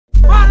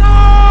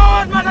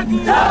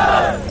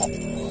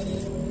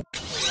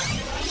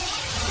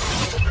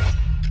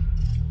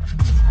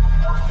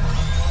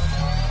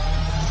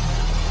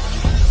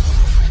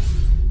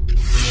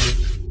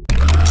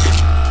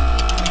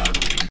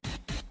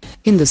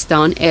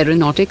Hindustan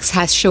Aeronautics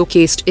has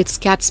showcased its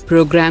CATS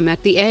program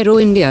at the Aero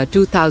India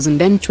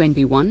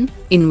 2021,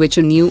 in which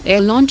a new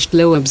air-launched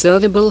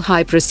low-observable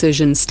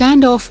high-precision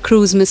standoff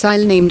cruise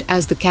missile named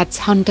as the CATS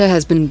Hunter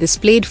has been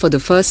displayed for the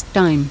first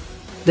time.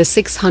 The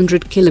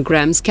 600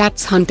 kg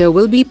CATS Hunter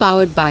will be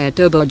powered by a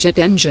turbojet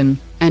engine,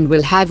 and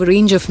will have a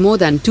range of more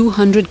than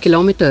 200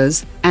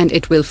 km, and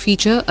it will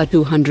feature a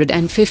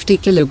 250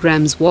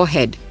 kg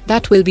warhead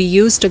that will be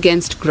used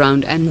against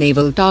ground and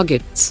naval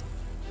targets.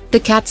 The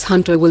CATS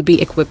Hunter will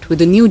be equipped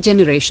with a new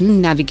generation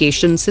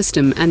navigation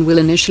system and will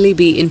initially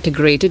be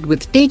integrated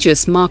with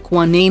Tejas Mark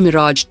 1A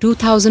Mirage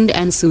 2000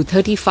 and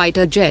Su-30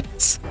 fighter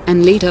jets,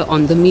 and later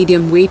on the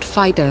medium-weight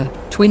fighter,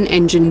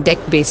 twin-engine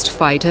deck-based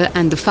fighter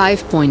and the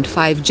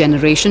 5.5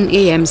 generation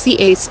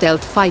AMCA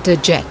stealth fighter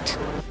jet.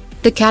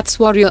 The CATS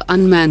Warrior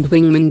unmanned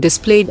wingman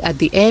displayed at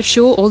the air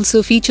show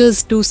also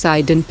features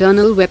two-side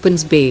internal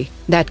weapons bay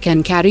that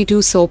can carry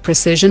two SAW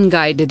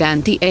precision-guided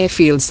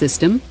anti-airfield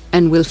system,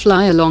 and will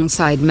fly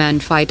alongside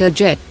manned fighter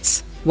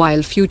jets,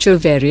 while future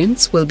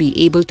variants will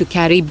be able to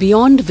carry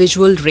beyond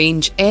visual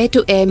range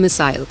air-to-air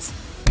missiles.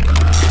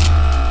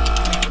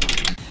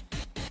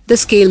 The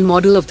scale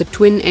model of the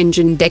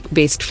twin-engine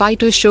deck-based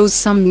fighter shows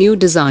some new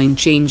design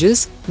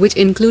changes, which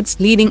includes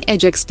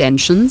leading-edge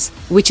extensions,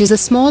 which is a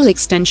small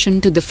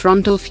extension to the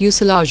frontal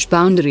fuselage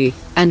boundary,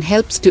 and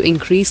helps to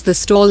increase the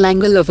stall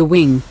angle of a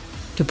wing.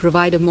 To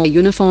provide a more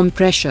uniform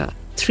pressure,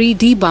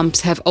 3D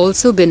bumps have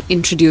also been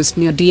introduced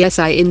near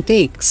DSI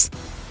intakes.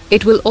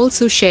 It will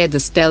also share the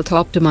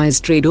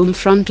stealth-optimized radome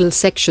frontal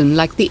section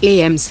like the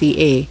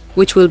AMCA,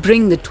 which will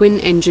bring the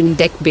twin-engine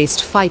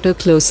deck-based fighter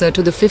closer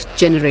to the 5th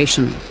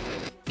generation.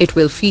 It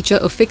will feature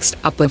a fixed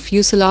upper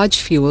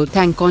fuselage fuel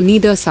tank on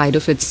either side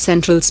of its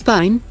central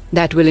spine,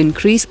 that will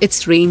increase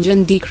its range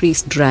and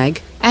decrease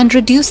drag, and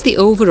reduce the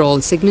overall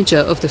signature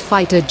of the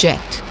fighter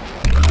jet.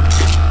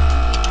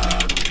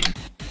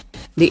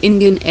 The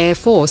Indian Air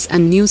Force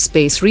and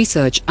Newspace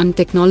Research and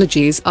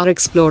Technologies are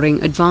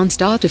exploring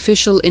advanced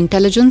artificial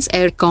intelligence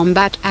air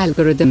combat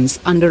algorithms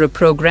under a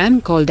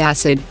program called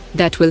ACID,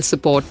 that will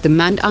support the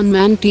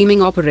manned-unmanned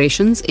teaming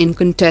operations in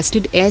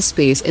contested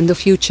airspace in the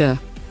future.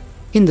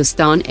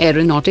 Hindustan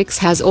Aeronautics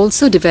has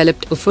also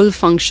developed a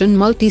full-function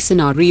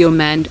multi-scenario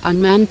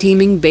manned-unmanned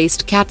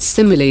teaming-based CATS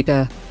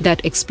simulator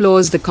that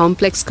explores the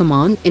complex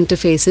command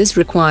interfaces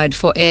required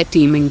for air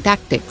teaming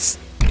tactics.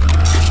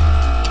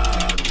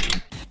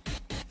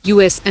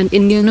 US and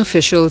Indian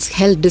officials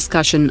held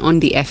discussion on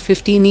the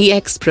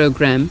F-15EX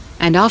program,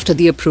 and after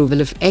the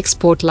approval of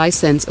export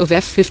license of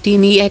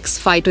F-15EX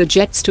fighter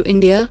jets to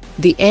India,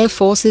 the Air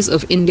Forces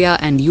of India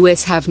and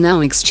US have now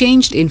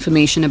exchanged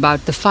information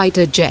about the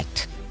fighter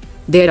jet.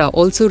 There are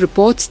also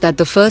reports that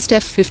the first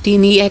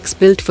F-15EX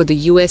built for the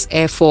US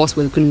Air Force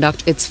will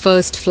conduct its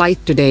first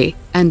flight today,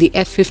 and the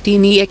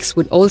F-15EX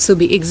would also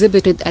be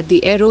exhibited at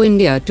the Aero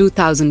India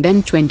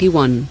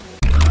 2021.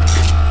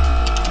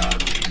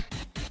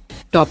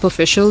 Top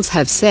officials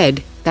have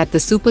said that the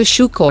Super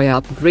Sukhoi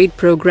upgrade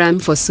program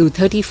for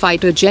Su-30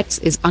 fighter jets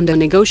is under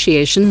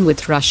negotiation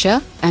with Russia,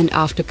 and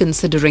after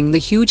considering the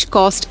huge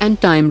cost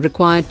and time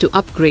required to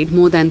upgrade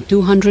more than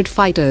 200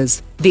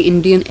 fighters, the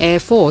Indian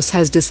Air Force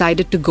has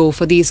decided to go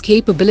for these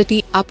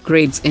capability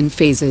upgrades in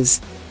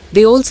phases.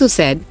 They also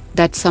said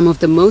that some of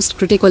the most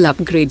critical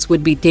upgrades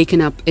would be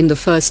taken up in the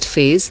first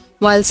phase,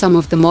 while some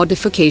of the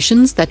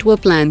modifications that were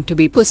planned to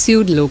be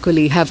pursued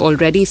locally have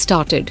already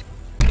started.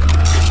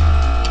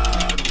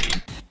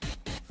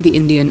 The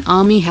Indian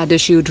Army had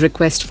issued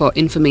request for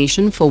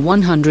information for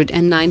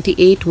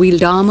 198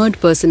 wheeled armored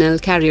personnel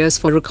carriers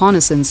for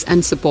reconnaissance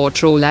and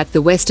support role at the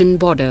western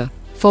border,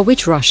 for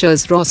which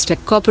Russia's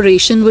Rostec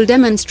Corporation will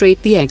demonstrate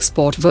the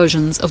export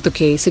versions of the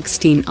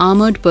K-16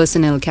 armored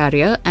personnel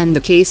carrier and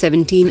the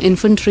K-17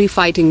 infantry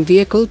fighting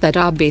vehicle that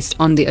are based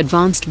on the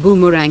advanced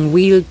Bumerang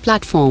wheeled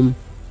platform.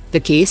 The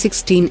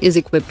K-16 is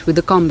equipped with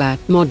a combat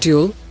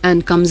module,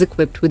 and comes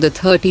equipped with a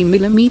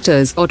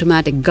 30mm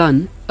automatic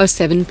gun, a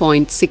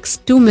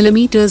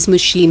 7.62mm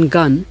machine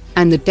gun,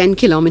 and the 10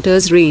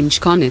 km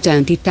range Cornet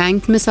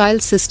anti-tank missile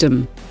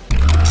system.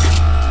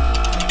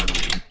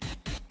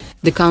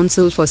 The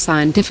Council for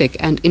Scientific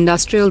and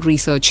Industrial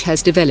Research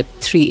has developed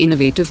 3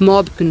 innovative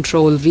mob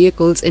control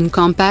vehicles in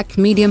compact,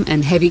 medium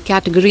and heavy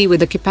category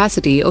with a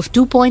capacity of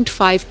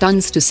 2.5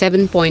 tons to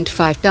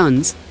 7.5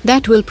 tons,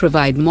 that will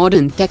provide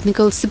modern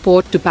technical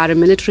support to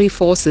paramilitary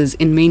forces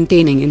in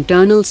maintaining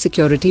internal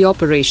security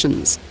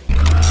operations.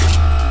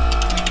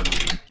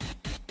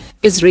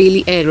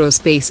 Israeli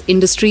Aerospace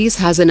Industries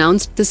has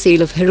announced the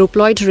sale of Harop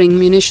loitering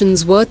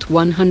munitions worth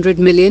 $100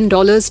 million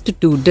to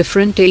 2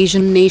 different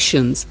Asian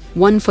nations,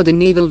 one for the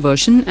naval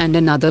version and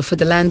another for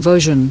the land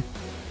version.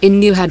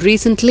 India had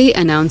recently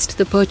announced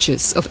the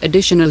purchase of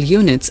additional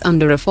units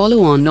under a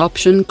follow-on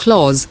option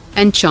clause,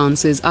 and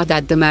chances are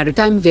that the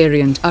maritime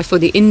variant are for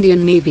the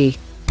Indian Navy.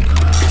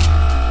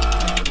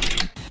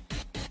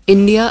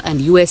 India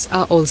and US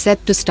are all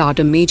set to start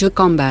a major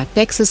combat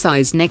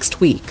exercise next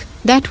week.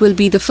 That will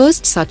be the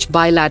first such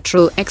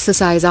bilateral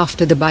exercise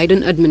after the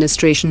Biden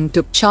administration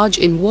took charge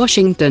in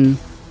Washington.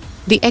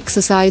 The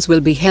exercise will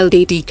be held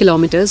 80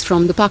 kilometers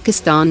from the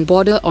Pakistan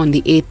border on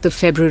the 8th of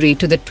February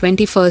to the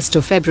 21st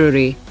of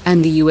February,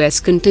 and the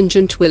US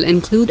contingent will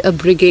include a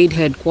brigade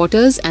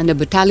headquarters and a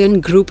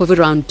battalion group of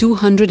around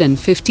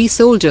 250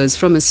 soldiers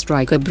from a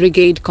striker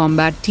brigade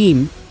combat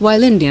team,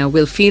 while India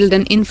will field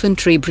an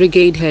infantry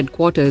brigade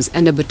headquarters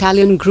and a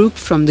battalion group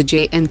from the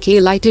J&K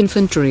Light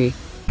Infantry.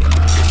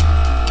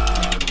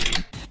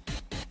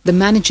 The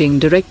managing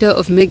director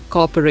of MiG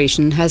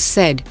Corporation has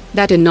said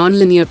that a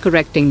non-linear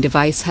correcting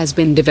device has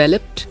been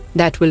developed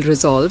that will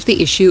resolve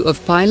the issue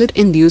of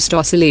pilot-induced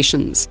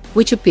oscillations,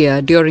 which appear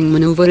during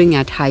maneuvering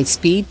at high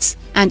speeds,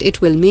 and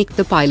it will make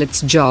the pilot's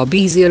job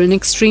easier in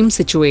extreme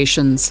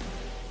situations.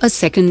 A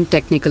second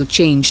technical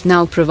change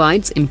now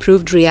provides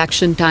improved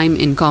reaction time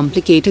in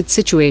complicated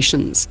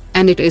situations,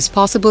 and it is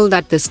possible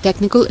that this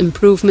technical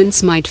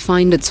improvements might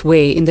find its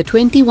way in the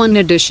 21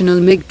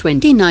 additional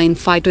MiG-29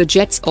 fighter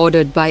jets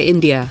ordered by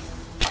India.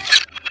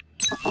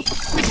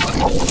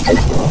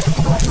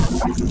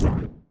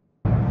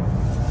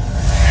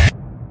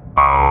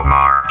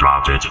 Omar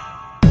dropped it.